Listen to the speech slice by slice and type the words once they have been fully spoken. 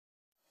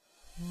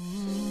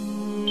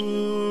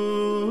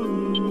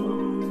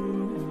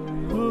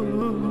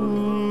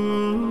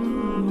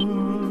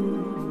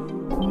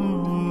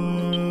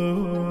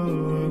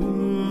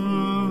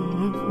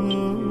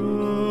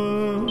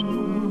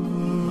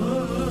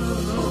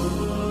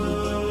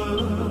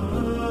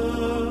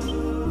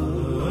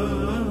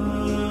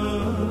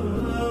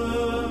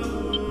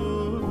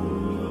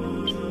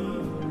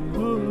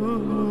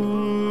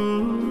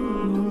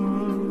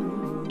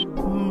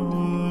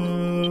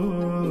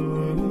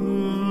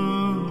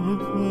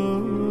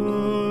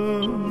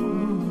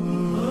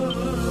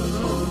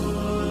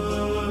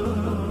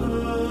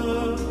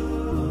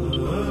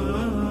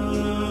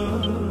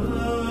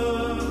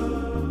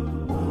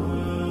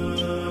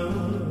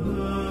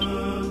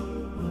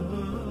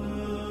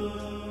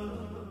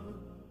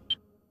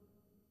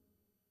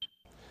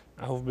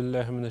أعوذ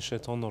بالله من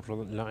الشيطان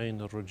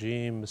اللعين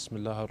الرجيم بسم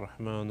الله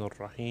الرحمن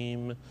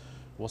الرحيم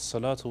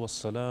والصلاة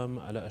والسلام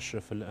على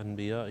أشرف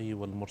الأنبياء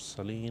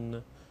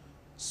والمرسلين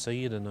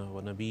سيدنا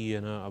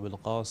ونبينا أبي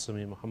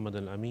القاسم محمد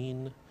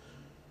الأمين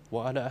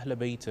وعلى أهل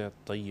بيته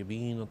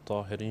الطيبين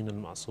الطاهرين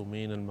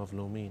المعصومين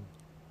المظلومين.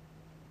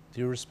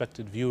 Dear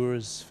respected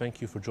viewers, thank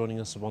you for joining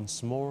us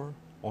once more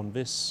on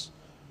this,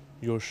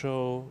 your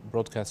show,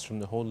 broadcast from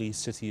the holy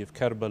city of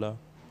Karbala,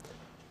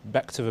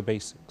 Back to the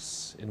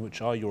Basics, in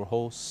which I, your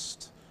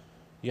host,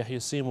 Yahya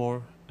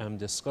Seymour, am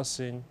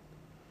discussing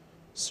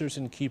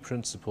certain key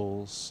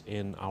principles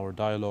in our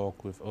dialogue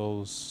with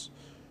those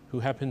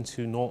who happen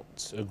to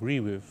not agree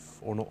with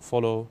or not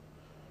follow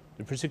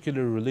the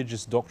particular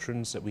religious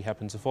doctrines that we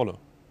happen to follow.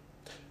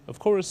 Of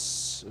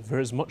course,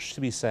 there is much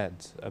to be said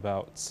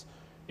about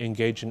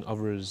engaging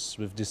others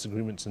with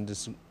disagreements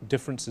and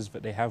differences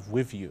that they have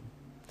with you.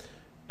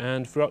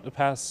 And throughout the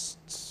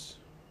past,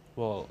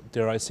 well,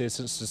 dare I say,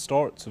 since the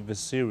start of this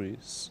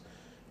series,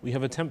 we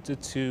have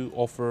attempted to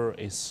offer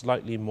a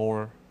slightly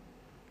more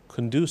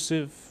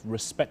conducive,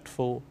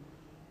 respectful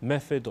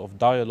method of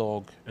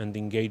dialogue and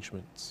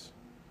engagement.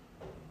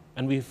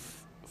 And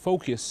we've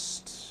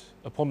focused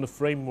upon the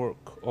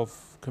framework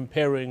of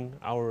comparing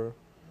our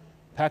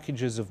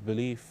packages of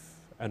belief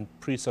and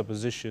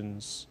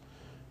presuppositions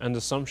and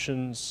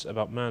assumptions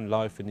about man,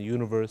 life in the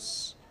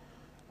universe,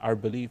 our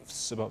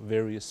beliefs about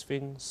various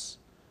things,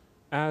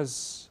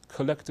 as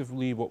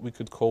collectively what we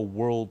could call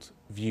world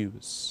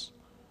views.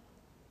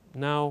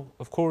 Now,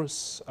 of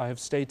course, I have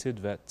stated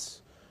that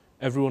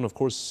everyone, of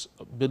course,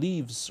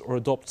 believes or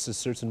adopts a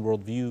certain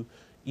worldview,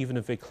 even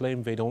if they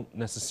claim they don't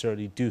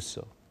necessarily do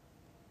so.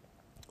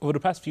 Over the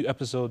past few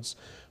episodes,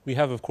 we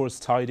have, of course,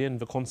 tied in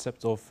the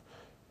concept of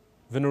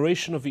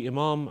veneration of the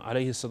Imam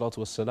alayhi salatu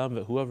wasalam,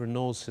 that whoever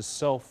knows his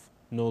self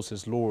knows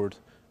his Lord,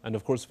 and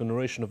of course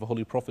veneration of the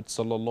Holy Prophet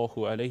sallallahu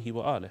alayhi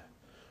wa alih.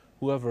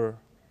 Whoever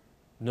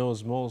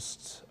knows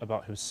most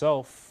about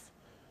himself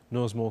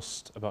knows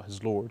most about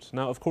his Lord.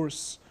 Now, of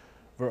course,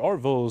 there are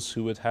those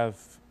who would have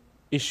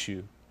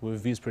issue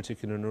with these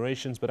particular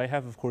narrations, but I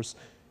have, of course,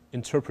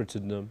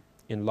 interpreted them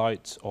in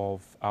light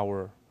of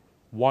our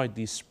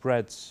widely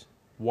spread,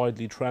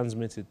 widely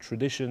transmitted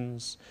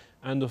traditions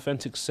and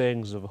authentic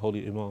sayings of the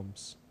holy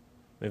Imams.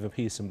 May the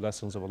peace and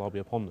blessings of Allah be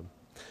upon them.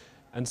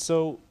 And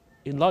so,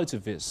 in light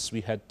of this,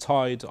 we had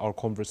tied our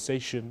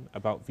conversation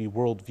about the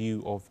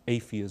worldview of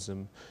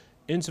atheism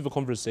into the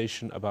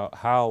conversation about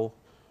how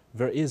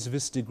there is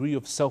this degree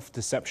of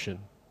self-deception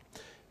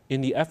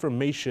in the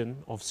affirmation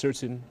of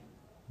certain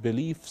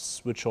beliefs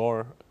which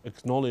are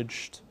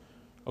acknowledged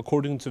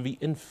according to the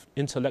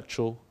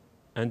intellectual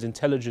and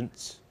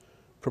intelligent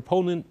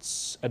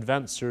proponents,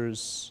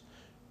 advancers,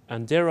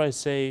 and dare I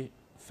say,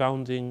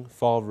 founding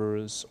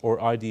fathers or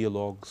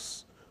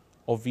ideologues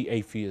of the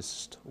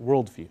atheist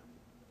worldview.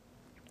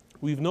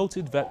 We've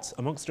noted that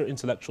amongst our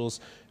intellectuals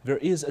there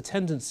is a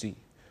tendency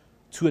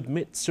to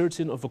admit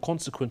certain of the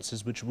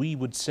consequences which we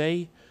would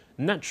say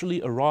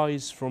naturally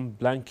arise from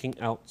blanking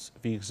out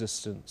the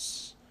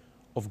existence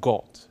of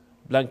God,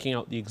 blanking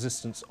out the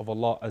existence of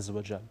Allah Azza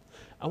wa Jal.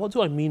 And what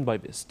do I mean by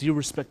this? Dear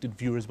respected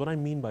viewers, what I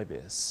mean by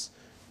this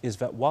is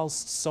that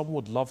whilst some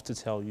would love to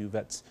tell you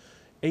that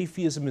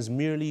atheism is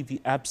merely the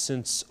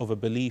absence of a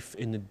belief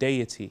in a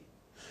deity,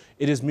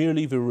 it is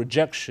merely the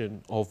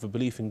rejection of the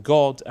belief in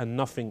God and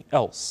nothing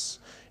else.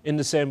 In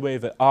the same way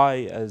that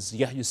I, as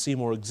Yahya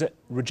Seymour,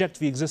 reject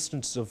the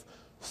existence of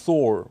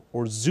Thor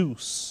or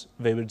Zeus,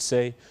 they would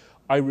say,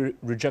 I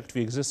reject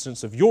the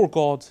existence of your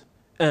God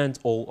and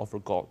all other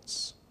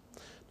gods.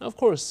 Now, of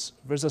course,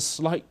 there's a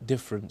slight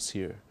difference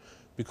here,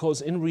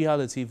 because in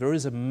reality there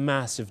is a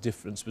massive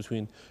difference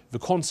between the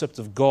concept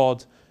of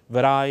God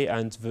that I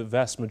and the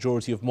vast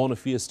majority of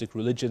monotheistic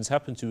religions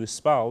happen to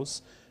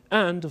espouse,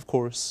 and, of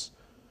course,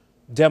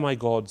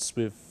 demigods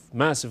with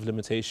massive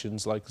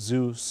limitations like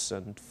Zeus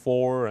and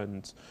Thor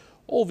and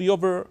all the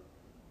other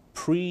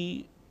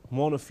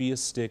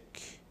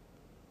pre-monotheistic,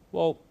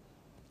 well,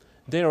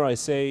 dare I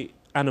say,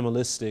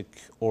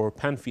 animalistic or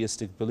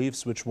pantheistic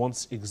beliefs which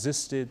once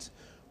existed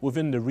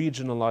within the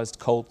regionalized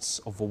cults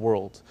of the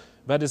world.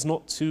 That is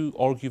not to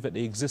argue that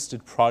they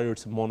existed prior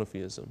to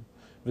monotheism.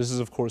 This is,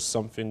 of course,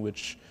 something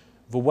which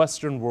the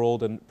Western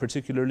world, and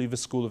particularly the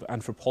school of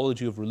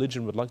anthropology of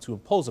religion, would like to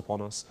impose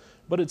upon us,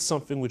 but it's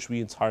something which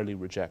we entirely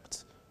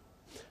reject.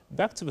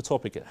 Back to the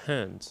topic at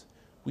hand,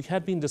 we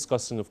had been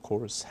discussing, of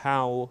course,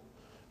 how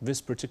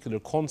this particular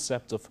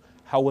concept of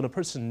how when a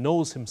person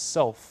knows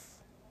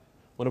himself,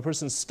 when a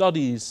person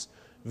studies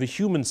the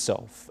human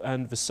self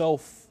and the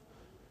self,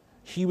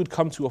 he would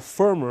come to a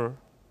firmer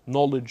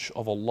knowledge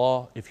of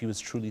Allah if he was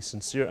truly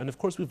sincere. And of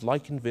course, we've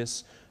likened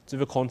this to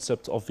the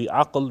concept of the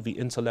aql, the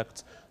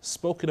intellect,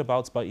 spoken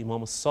about by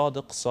Imam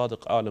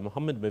Sadiq ala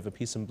Muhammad, may the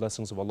peace and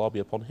blessings of Allah be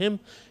upon him,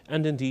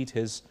 and indeed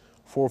his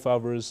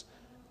forefathers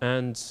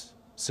and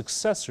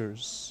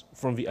successors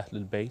from the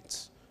Ahlul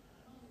Bayt.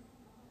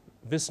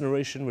 This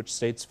narration which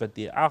states that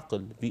the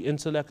aql, the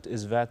intellect,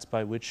 is that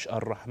by which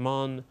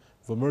Ar-Rahman,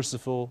 the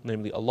Merciful,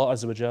 namely Allah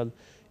Azza wa Jal,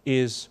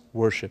 is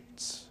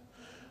worshipped.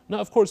 Now,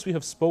 of course, we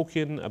have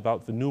spoken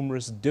about the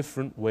numerous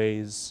different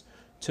ways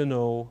to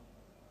know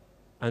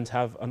and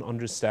have an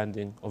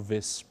understanding of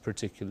this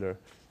particular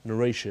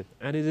narration.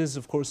 And it is,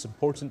 of course,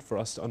 important for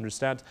us to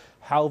understand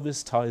how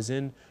this ties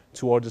in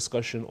to our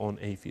discussion on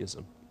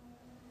atheism.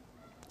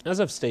 As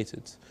I've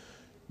stated,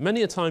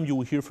 many a time you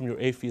will hear from your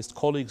atheist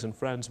colleagues and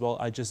friends, well,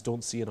 I just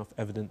don't see enough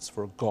evidence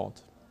for God.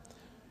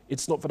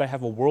 It's not that I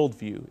have a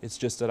worldview, it's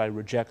just that I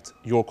reject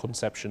your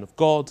conception of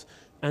God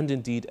and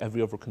indeed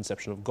every other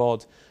conception of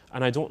God,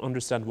 and I don't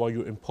understand why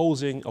you're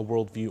imposing a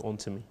worldview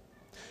onto me.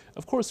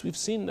 Of course, we've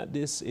seen that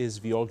this is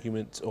the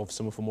argument of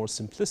some of the more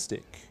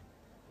simplistic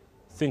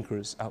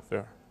thinkers out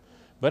there.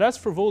 But as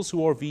for those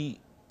who are the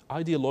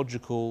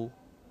ideological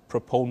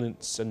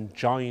proponents and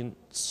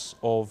giants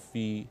of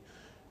the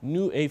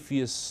new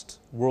atheist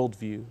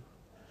worldview,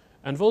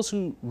 and those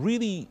who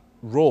really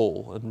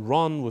roll and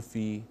run with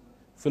the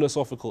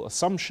philosophical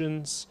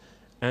assumptions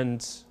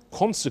and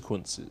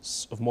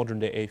consequences of modern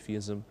day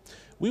atheism,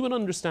 we would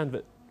understand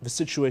that the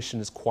situation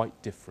is quite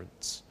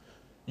different.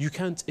 You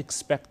can't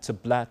expect to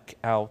black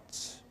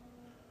out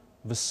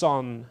the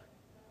sun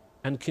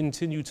and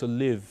continue to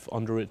live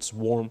under its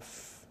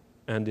warmth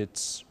and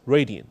its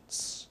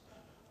radiance.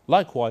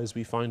 Likewise,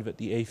 we find that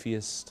the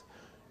atheist,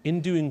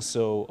 in doing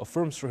so,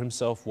 affirms for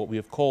himself what we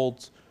have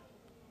called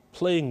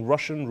playing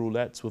Russian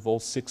roulette with all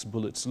 6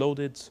 bullets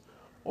loaded,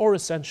 or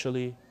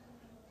essentially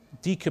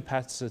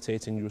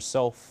decapacitating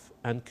yourself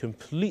and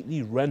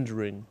completely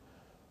rendering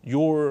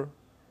your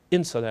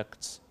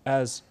intellect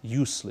as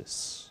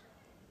useless.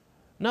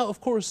 Now,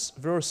 of course,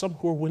 there are some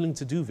who are willing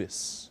to do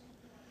this.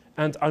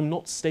 And I'm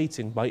not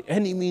stating by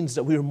any means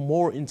that we are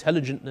more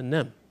intelligent than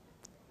them.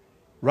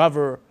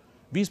 Rather,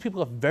 these people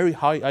have very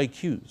high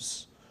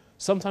IQs.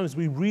 Sometimes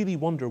we really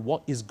wonder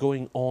what is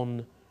going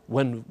on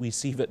when we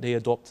see that they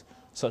adopt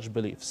such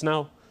beliefs.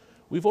 Now,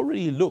 we've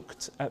already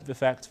looked at the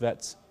fact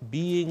that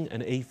being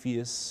an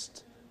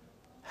atheist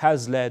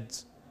has led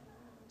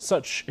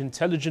such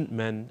intelligent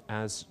men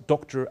as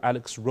Dr.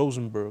 Alex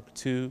Rosenberg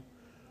to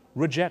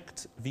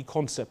reject the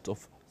concept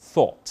of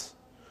thought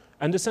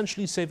and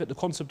essentially say that the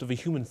concept of a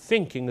human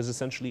thinking is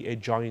essentially a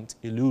giant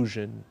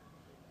illusion,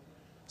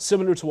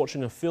 similar to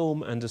watching a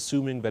film and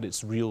assuming that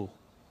it's real.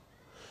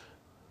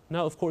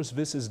 Now, of course,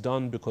 this is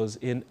done because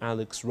in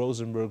Alex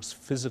Rosenberg's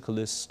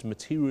physicalist,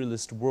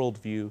 materialist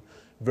worldview,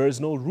 there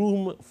is no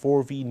room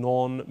for the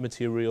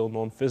non-material,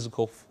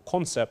 non-physical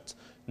concept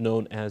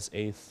known as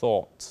a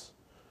thought.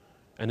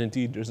 And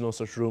indeed, there's no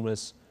such room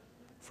as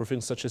for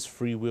things such as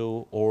free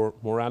will or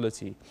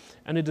morality.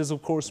 And it is,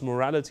 of course,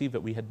 morality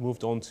that we had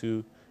moved on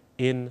to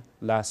in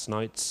last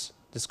night's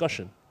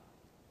discussion.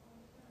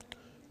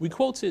 We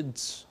quoted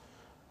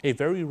a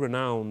very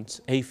renowned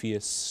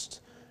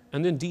atheist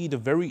and indeed a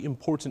very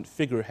important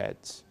figurehead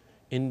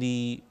in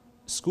the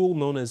school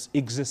known as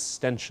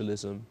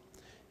existentialism.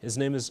 His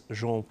name is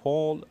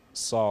Jean-Paul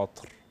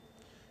Sartre.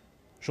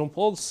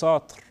 Jean-Paul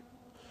Sartre,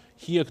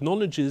 he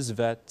acknowledges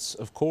that,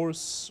 of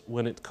course,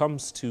 when it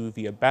comes to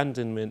the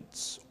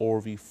abandonment or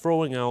the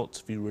throwing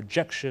out, the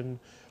rejection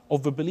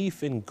of the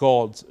belief in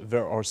God,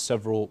 there are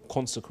several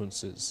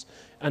consequences.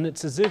 And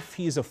it's as if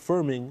he is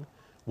affirming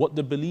what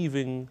the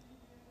believing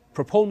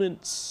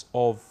proponents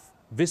of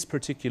this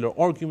particular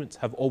argument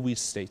have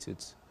always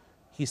stated.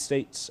 He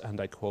states,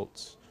 and I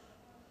quote,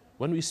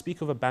 "When we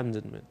speak of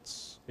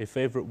abandonment, a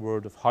favorite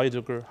word of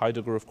Heidegger,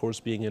 Heidegger of course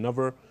being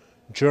another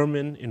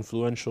German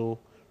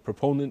influential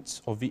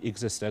proponent of the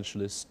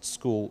existentialist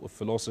school of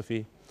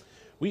philosophy,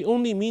 we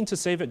only mean to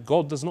say that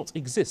God does not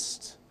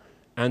exist,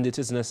 and it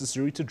is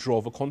necessary to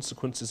draw the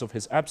consequences of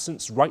his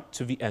absence right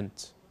to the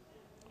end."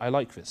 I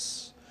like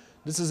this.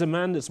 This is a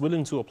man that's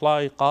willing to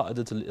apply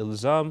qa'idat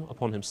al-ilzam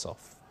upon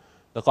himself.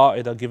 The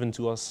qa'idah given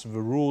to us,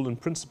 the rule and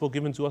principle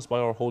given to us by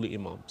our holy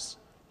imams.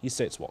 He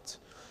states what?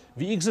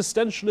 The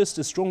existentialist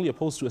is strongly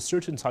opposed to a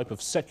certain type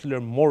of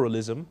secular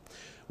moralism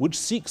which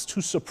seeks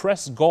to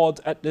suppress God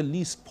at the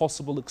least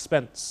possible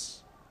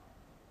expense.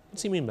 What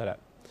does he mean by that?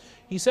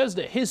 He says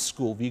that his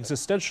school, the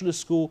existentialist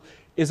school,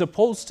 is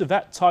opposed to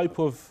that type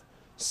of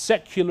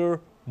secular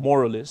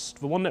moralist,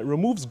 the one that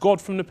removes God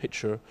from the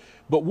picture,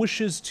 but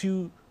wishes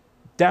to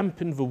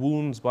dampen the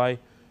wounds by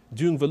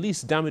doing the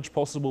least damage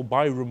possible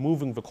by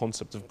removing the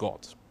concept of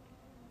God.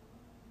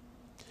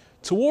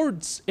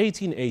 Towards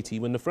 1880,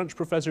 when the French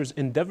professors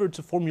endeavored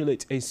to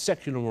formulate a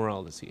secular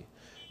morality,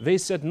 they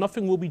said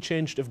nothing will be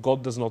changed if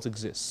God does not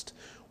exist.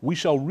 We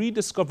shall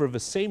rediscover the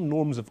same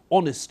norms of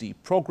honesty,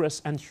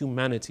 progress, and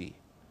humanity,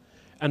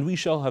 and we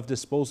shall have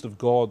disposed of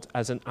God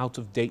as an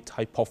out-of-date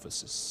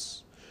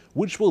hypothesis,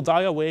 which will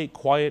die away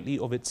quietly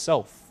of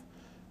itself.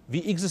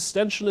 The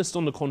existentialist,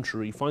 on the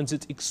contrary, finds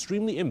it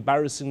extremely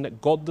embarrassing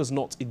that God does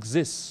not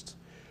exist,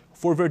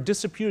 for there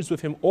disappears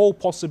with him all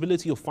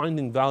possibility of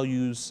finding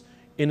values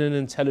in an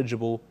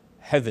intelligible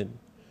heaven.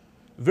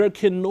 There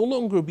can no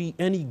longer be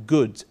any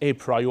good a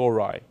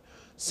priori,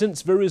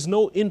 since there is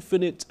no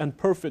infinite and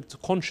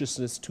perfect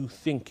consciousness to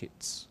think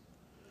it.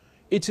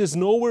 It is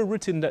nowhere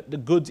written that the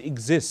good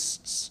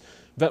exists,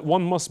 that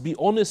one must be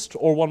honest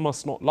or one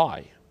must not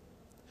lie.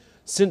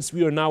 since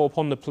we are now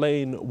upon the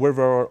plane where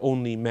there are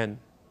only men.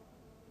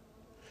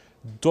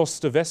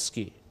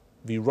 Dostoevsky,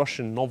 the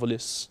Russian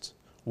novelist,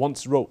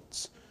 once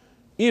wrote,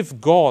 if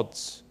God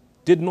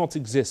did not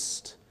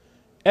exist,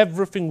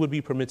 everything would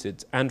be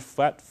permitted, and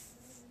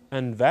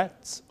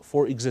that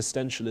for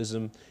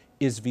existentialism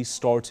is the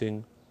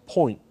starting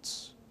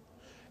point.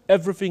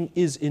 Everything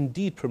is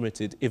indeed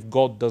permitted if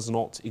God does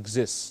not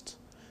exist,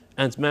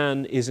 and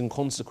man is in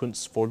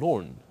consequence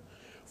forlorn,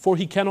 for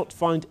he cannot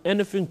find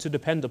anything to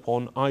depend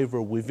upon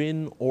either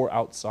within or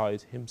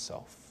outside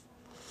himself.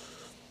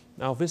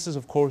 Now this is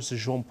of course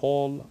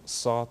Jean-Paul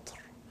Sartre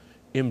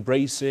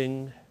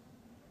embracing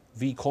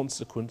the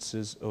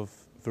consequences of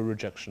the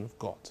rejection of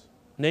God.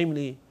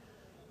 Namely,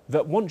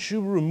 that once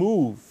you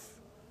remove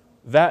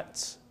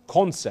that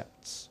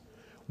concept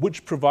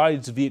which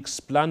provides the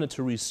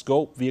explanatory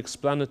scope, the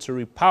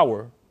explanatory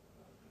power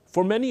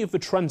for many of the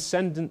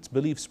transcendent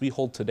beliefs we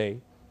hold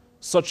today,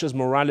 such as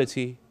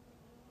morality,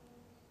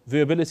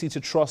 the ability to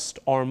trust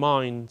our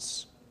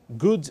minds,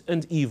 good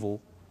and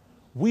evil,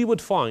 we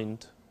would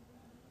find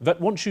that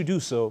once you do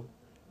so,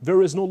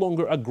 there is no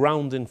longer a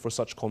grounding for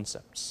such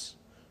concepts.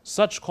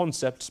 Such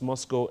concepts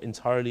must go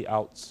entirely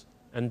out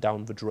and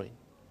down the drain.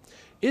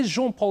 Is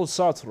Jean-Paul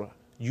Sartre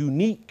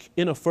unique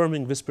in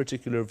affirming this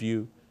particular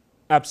view?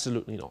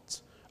 Absolutely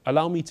not.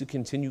 Allow me to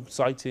continue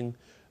citing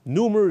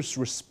numerous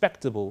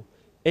respectable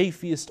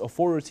atheist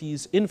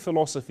authorities in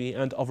philosophy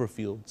and other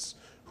fields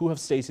who have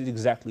stated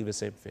exactly the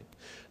same thing.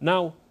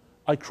 Now,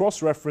 I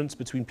cross-reference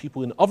between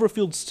people in other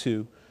fields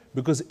too,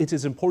 because it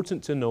is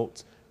important to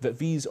note that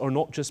these are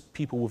not just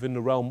people within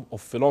the realm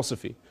of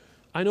philosophy.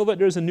 I know that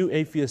there's a new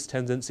atheist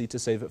tendency to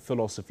say that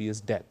philosophy is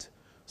dead.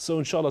 So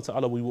inshallah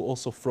ta'ala, we will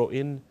also throw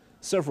in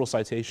several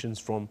citations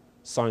from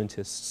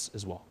scientists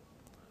as well.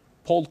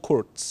 Paul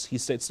Kurtz, he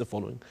states the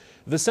following: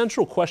 the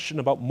central question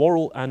about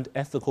moral and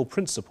ethical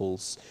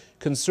principles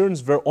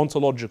concerns their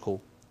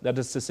ontological, that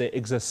is to say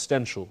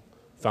existential,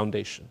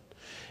 foundation.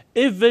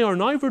 If they are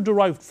neither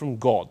derived from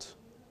God,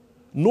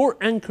 nor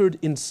anchored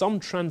in some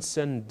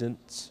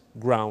transcendent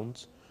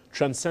ground,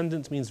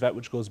 transcendent means that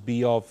which goes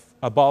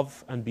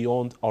above and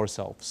beyond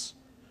ourselves,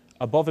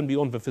 above and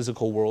beyond the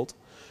physical world,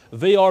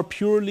 they are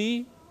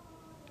purely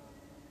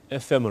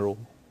ephemeral.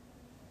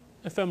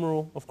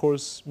 Ephemeral, of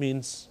course,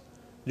 means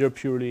they're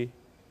purely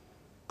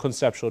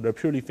conceptual. They're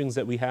purely things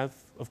that we have,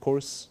 of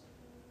course,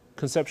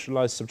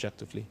 conceptualized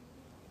subjectively.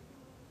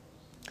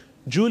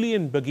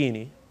 Julian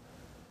Baggini,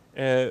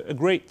 a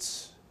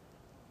great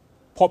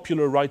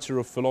popular writer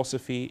of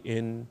philosophy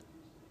in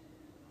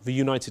the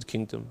United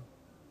Kingdom,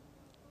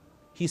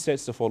 he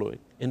states the following.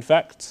 In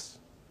fact,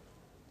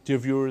 dear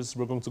viewers,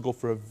 we're going to go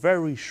for a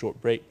very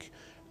short break,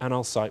 and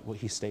I'll cite what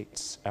he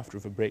states after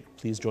the break.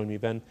 Please join me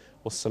then.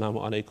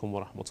 Wassalamu alaikum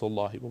wa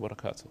rahmatullahi wa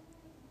barakatuh.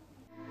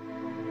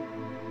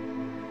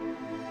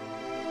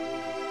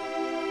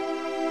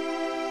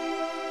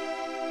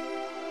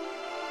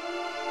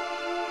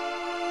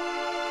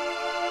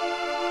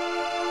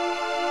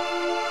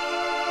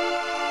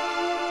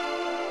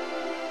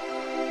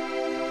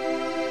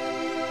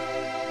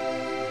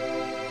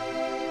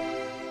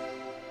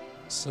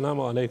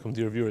 Assalamu alaikum,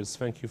 dear viewers.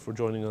 Thank you for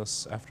joining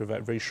us after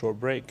that very short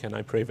break, and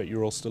I pray that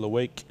you're all still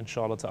awake,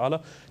 inshallah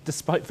ta'ala,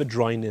 despite the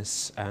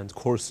dryness and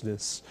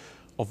coarseness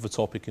of the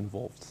topic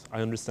involved.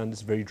 I understand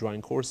it's very dry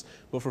and coarse,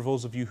 but for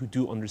those of you who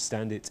do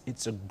understand it,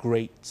 it's a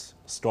great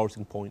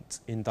starting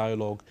point in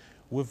dialogue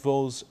with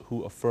those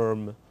who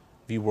affirm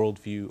the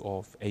worldview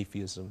of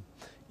atheism.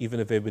 Even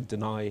if they would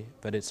deny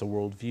that it's a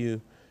worldview,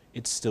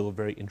 it's still a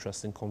very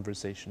interesting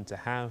conversation to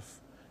have,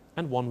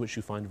 and one which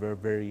you find very,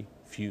 very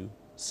few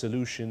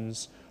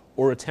solutions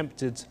or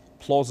attempted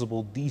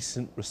plausible,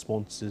 decent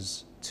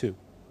responses to.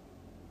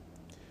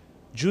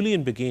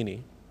 Julian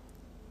Baggini,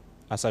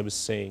 as I was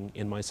saying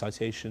in my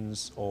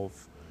citations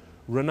of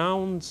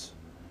renowned,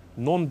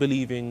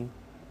 non-believing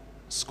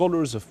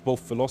scholars of both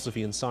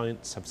philosophy and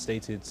science, have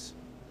stated,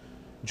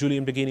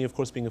 Julian Baggini, of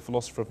course, being a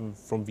philosopher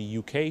from the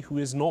UK who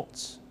is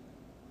not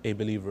a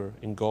believer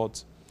in God,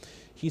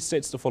 he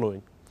states the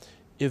following: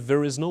 if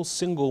there is no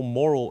single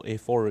moral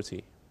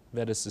authority,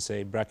 that is to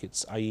say,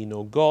 brackets, i.e.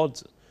 no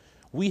God,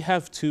 we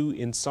have to,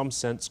 in some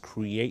sense,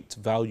 create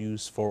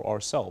values for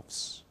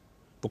ourselves.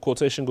 The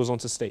quotation goes on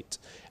to state,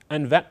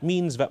 and that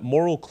means that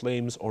moral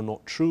claims are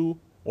not true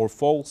or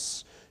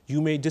false.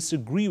 You may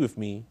disagree with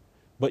me,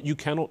 but you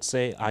cannot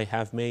say I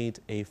have made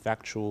a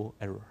factual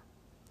error.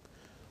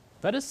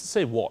 That is to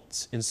say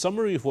what? In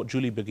summary of what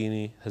Julian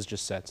Baggini has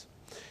just said,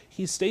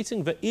 he's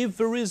stating that if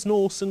there is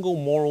no single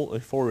moral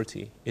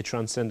authority, a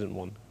transcendent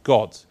one,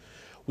 God,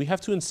 we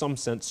have to, in some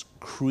sense,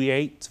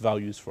 create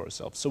values for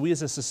ourselves. So we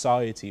as a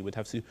society would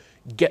have to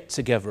get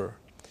together,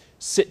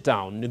 sit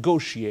down,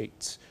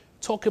 negotiate,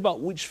 talk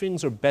about which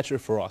things are better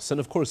for us. And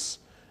of course,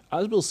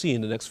 as we'll see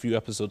in the next few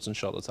episodes,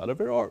 inshallah ta'ala,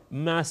 there are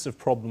massive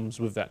problems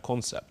with that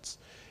concept.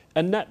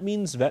 And that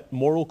means that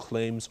moral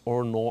claims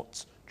are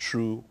not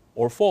true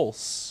or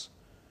false.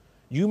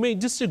 You may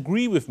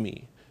disagree with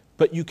me,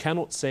 but you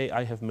cannot say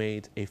I have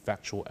made a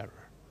factual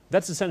error.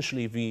 That's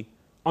essentially the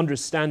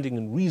understanding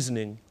and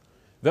reasoning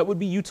that would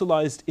be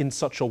utilized in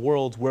such a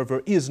world where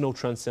there is no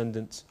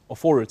transcendent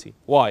authority.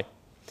 Why?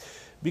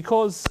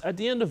 Because at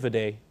the end of the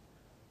day,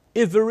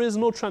 if there is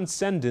no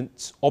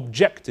transcendent,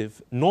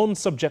 objective,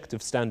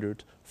 non-subjective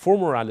standard for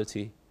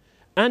morality,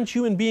 and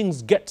human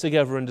beings get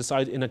together and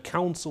decide in a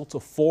council to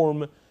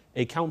form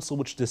a council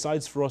which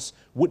decides for us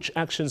which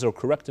actions are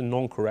correct and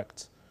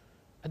non-correct,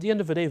 at the end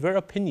of the day, their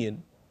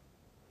opinion,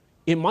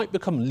 it might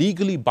become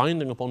legally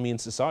binding upon me in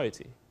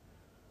society.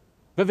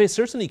 But they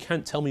certainly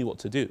can't tell me what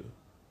to do.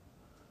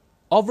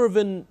 Other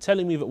than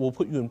telling me that we'll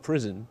put you in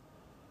prison,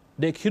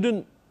 they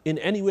couldn't in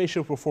any way,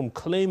 shape or form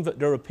claim that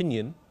their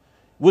opinion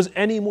was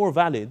any more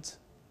valid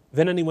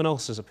than anyone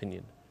else's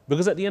opinion.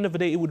 Because at the end of the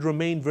day, it would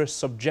remain their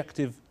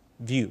subjective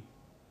view.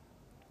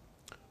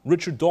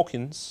 Richard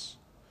Dawkins,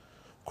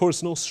 of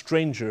course no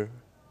stranger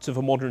to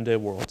the modern day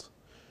world,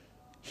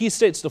 he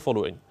states the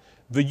following: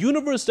 "The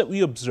universe that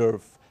we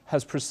observe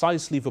has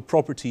precisely the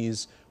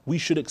properties we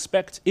should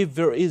expect if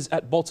there is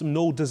at bottom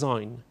no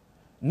design,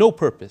 no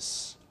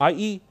purpose,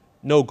 i.e.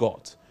 no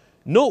God,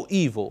 no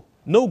evil,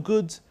 no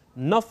good,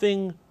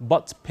 nothing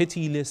but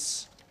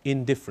pitiless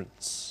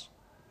indifference."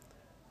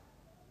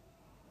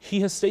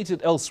 He has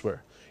stated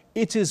elsewhere,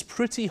 "It is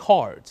pretty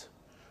hard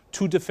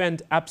to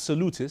defend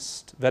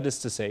absolutist, that is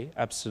to say,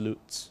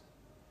 absolute,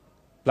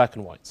 black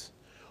and white,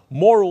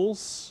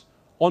 morals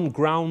on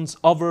grounds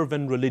other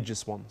than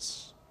religious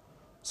ones."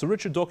 So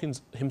Richard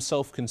Dawkins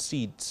himself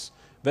concedes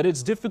that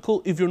it's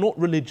difficult if you're not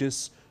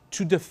religious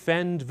to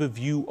defend the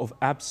view of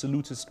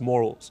absolutist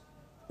morals.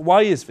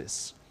 Why is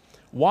this?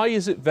 Why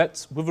is it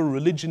that with a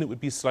religion it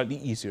would be slightly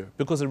easier?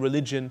 Because a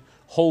religion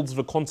holds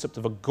the concept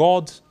of a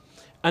God,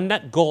 and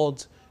that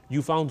God,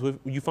 you find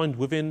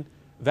within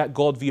that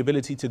God the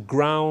ability to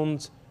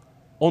ground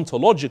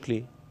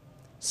ontologically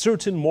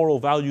certain moral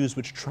values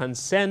which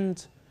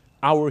transcend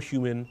our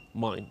human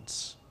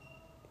minds.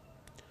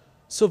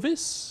 So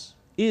this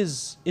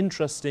is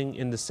interesting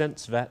in the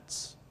sense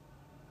that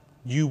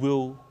you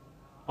will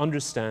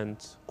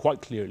understand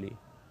quite clearly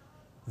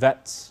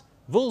that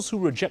those who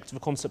reject the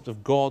concept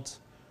of God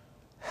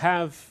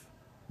have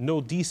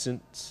no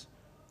decent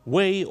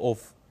way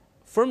of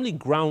firmly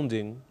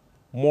grounding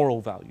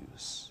moral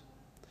values.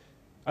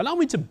 Allow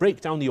me to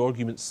break down the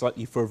argument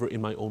slightly further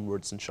in my own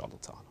words, inshallah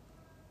ta'ala.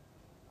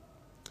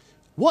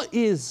 What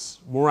is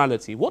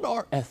morality? What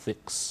are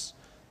ethics?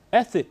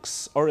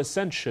 Ethics are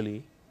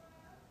essentially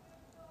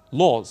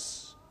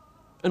laws.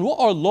 And what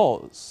are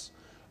laws?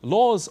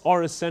 Laws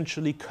are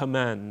essentially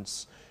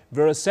commands.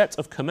 They're a set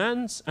of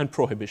commands and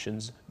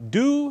prohibitions.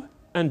 Do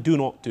and do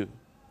not do.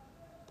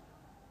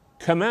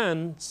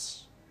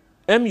 Commands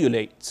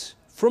emulate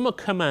from a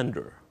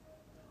commander.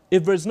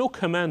 If there's no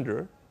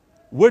commander,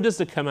 where does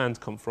the command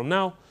come from?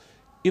 Now,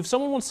 if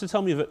someone wants to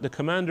tell me that the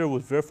commander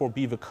would therefore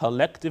be the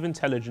collective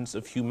intelligence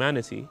of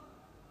humanity,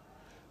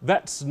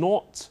 that's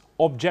not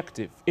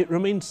objective. It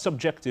remains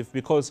subjective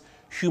because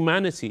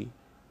humanity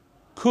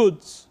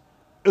could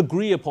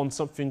agree upon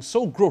something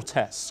so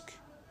grotesque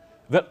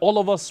that all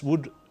of us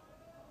would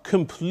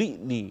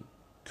completely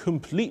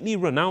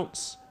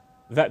renounce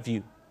that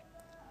view.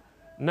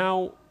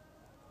 Now,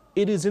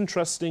 it is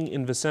interesting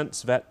in the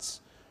sense that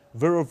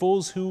there are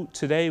those who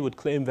today would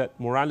claim that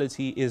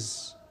morality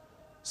is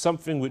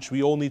something which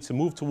we all need to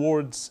move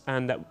towards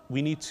and that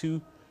we need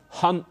to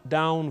hunt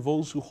down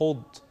those who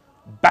hold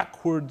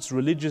backwards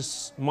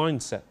religious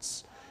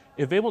mindsets.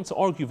 If they want to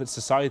argue that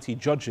society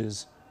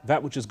judges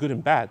that which is good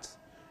and bad,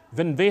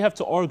 then they have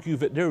to argue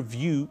that their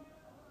view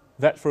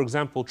that, for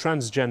example,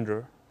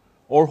 transgender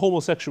or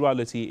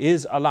homosexuality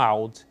is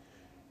allowed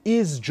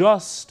is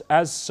just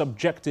as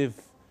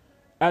subjective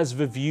as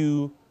the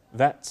view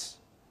that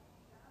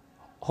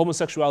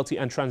homosexuality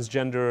and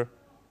transgender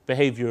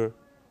behavior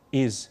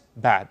is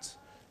bad.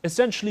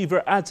 Essentially,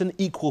 they're at an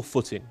equal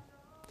footing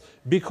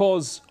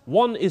because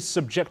one is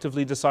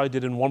subjectively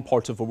decided in one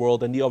part of the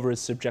world and the other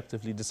is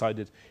subjectively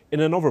decided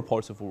in another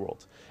part of the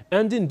world.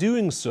 And in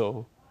doing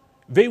so,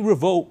 they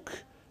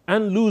revoke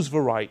and lose the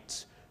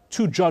right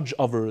to judge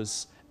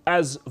others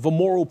as the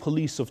moral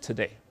police of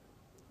today.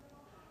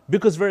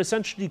 Because they're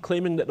essentially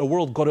claiming that the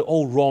world got it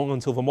all wrong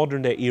until the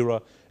modern day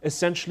era,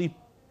 essentially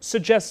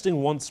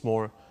suggesting once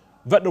more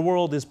that the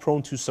world is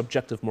prone to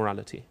subjective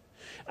morality.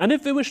 And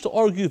if they wish to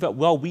argue that,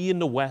 well, we in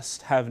the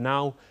West have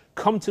now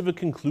come to the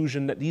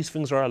conclusion that these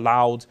things are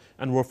allowed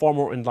and we're far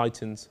more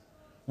enlightened,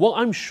 well,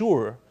 I'm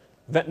sure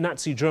that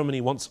Nazi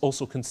Germany once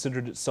also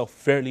considered itself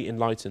fairly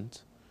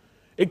enlightened.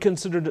 It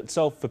considered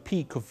itself the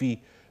peak of the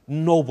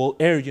noble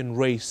Aryan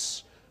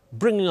race,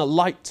 bringing a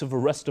light to the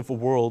rest of the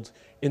world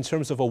in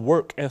terms of a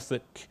work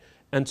ethic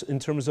and in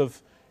terms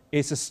of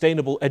a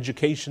sustainable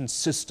education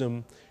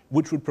system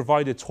which would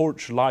provide a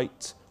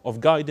torchlight of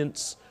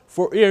guidance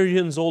for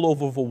Aryans all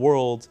over the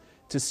world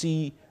to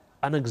see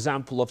an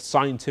example of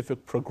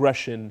scientific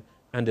progression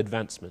and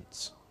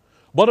advancements.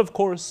 But of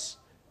course,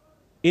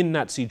 in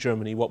Nazi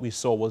Germany, what we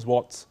saw was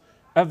what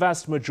a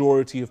vast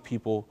majority of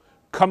people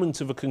coming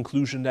to the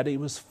conclusion that it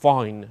was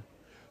fine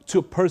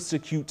to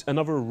persecute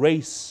another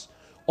race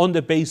on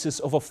the basis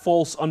of a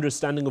false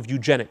understanding of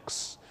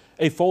eugenics,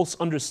 a false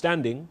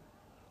understanding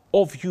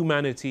of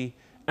humanity,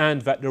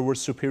 and that there were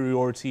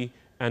superiority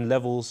and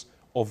levels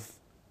of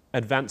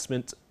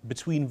advancement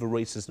between the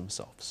races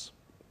themselves.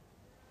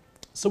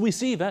 So we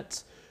see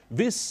that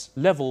this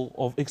level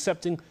of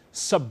accepting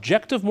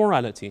subjective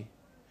morality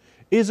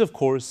is, of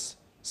course,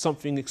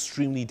 something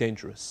extremely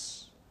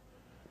dangerous.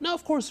 Now,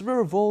 of course, there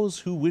are those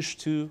who wish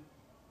to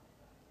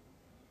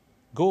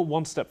go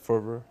one step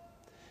further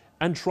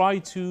and try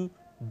to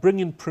bring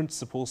in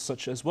principles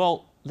such as,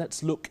 well,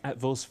 let's look at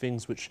those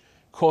things which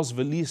cause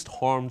the least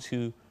harm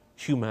to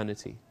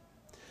humanity.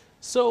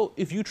 So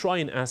if you try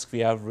and ask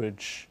the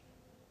average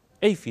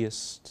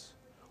atheist,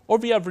 or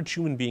the average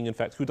human being, in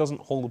fact, who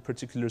doesn't hold a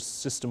particular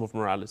system of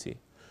morality,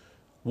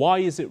 why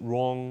is it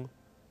wrong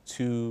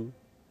to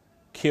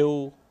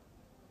kill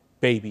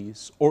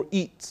babies or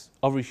eat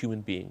other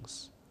human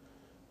beings?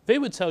 They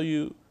would tell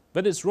you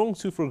that it's wrong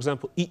to, for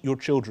example, eat your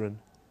children,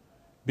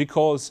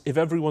 because if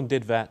everyone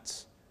did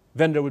that,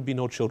 then there would be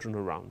no children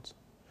around.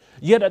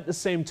 Yet at the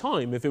same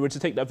time, if they were to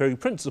take that very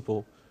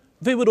principle,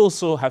 they would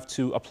also have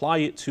to apply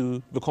it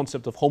to the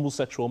concept of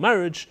homosexual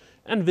marriage,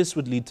 and this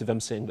would lead to them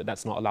saying that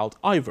that's not allowed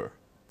either.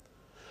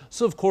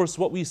 So of course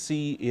what we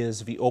see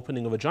is the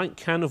opening of a giant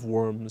can of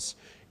worms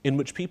in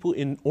which people,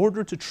 in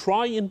order to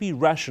try and be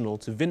rational,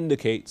 to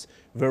vindicate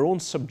their own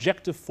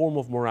subjective form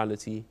of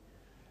morality,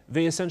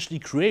 they essentially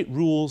create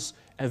rules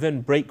and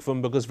then break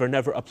them because they're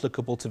never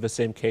applicable to the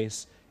same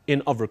case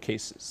in other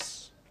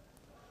cases.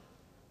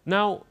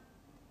 Now,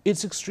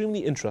 it's extremely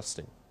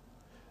interesting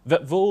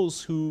that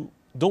those who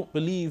don't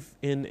believe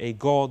in a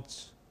God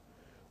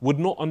would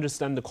not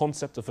understand the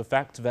concept of the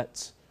fact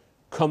that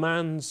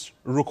commands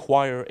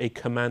require a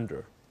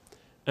commander,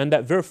 and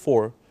that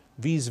therefore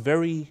these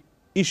very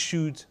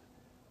issued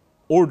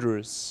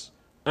orders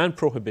and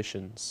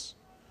prohibitions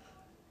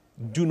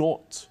do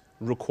not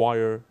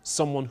require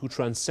someone who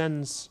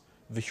transcends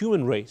the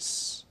human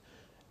race,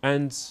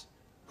 and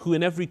who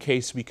in every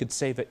case we could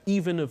say that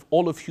even if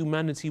all of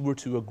humanity were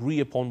to agree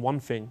upon one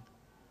thing,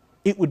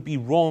 it would be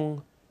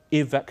wrong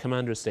if that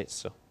commander states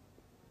so.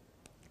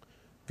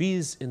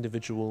 These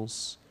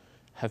individuals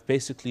have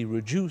basically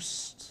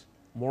reduced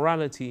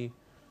morality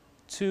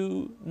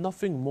to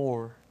nothing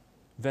more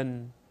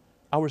than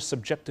our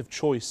subjective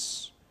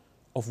choice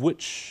of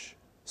which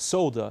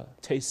soda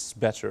tastes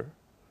better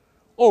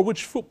or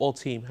which football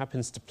team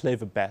happens to play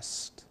the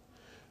best.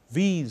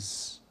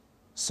 These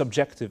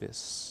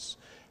subjectivists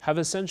have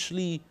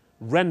essentially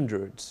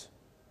rendered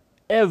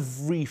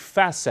every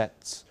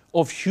facet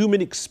of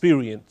human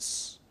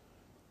experience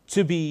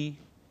to be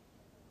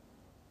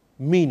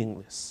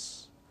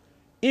meaningless.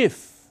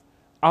 If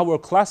our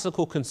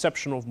classical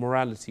conception of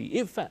morality,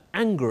 if that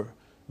anger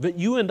that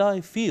you and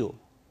I feel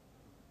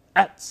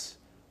at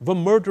the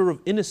murder of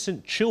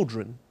innocent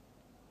children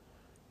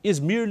is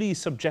merely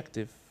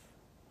subjective,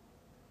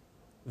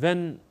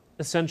 then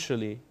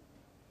essentially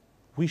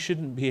we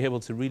shouldn't be able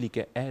to really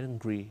get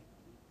angry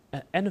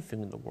at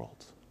anything in the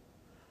world.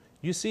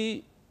 You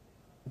see,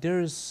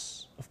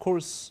 there's, of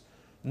course,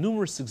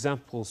 numerous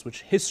examples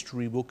which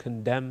history will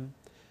condemn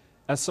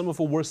as some of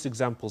the worst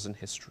examples in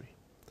history.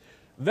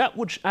 That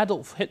which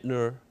Adolf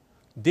Hitler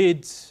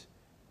did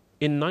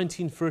in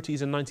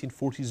 1930s and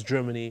 1940s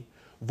Germany,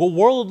 the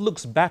world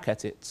looks back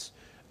at it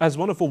as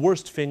one of the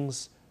worst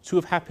things to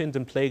have happened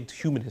and plagued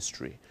human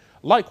history.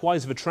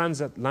 Likewise, the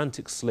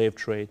transatlantic slave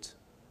trade,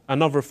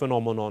 another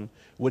phenomenon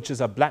which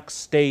is a black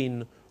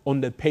stain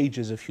on the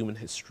pages of human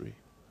history.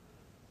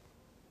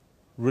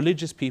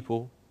 Religious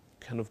people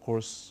can, of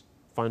course,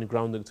 find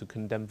grounding to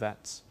condemn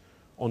that.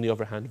 On the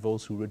other hand,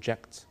 those who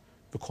reject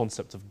the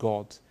concept of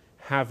God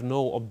have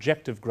no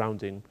objective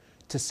grounding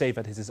to say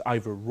that it is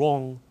either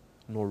wrong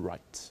nor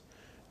right.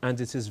 And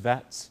it is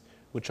that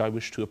which I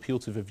wish to appeal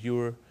to the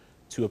viewer,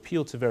 to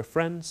appeal to their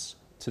friends,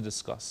 to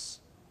discuss.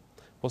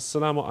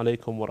 Wassalamu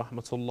alaikum wa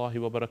rahmatullahi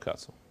wa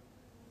barakatuh.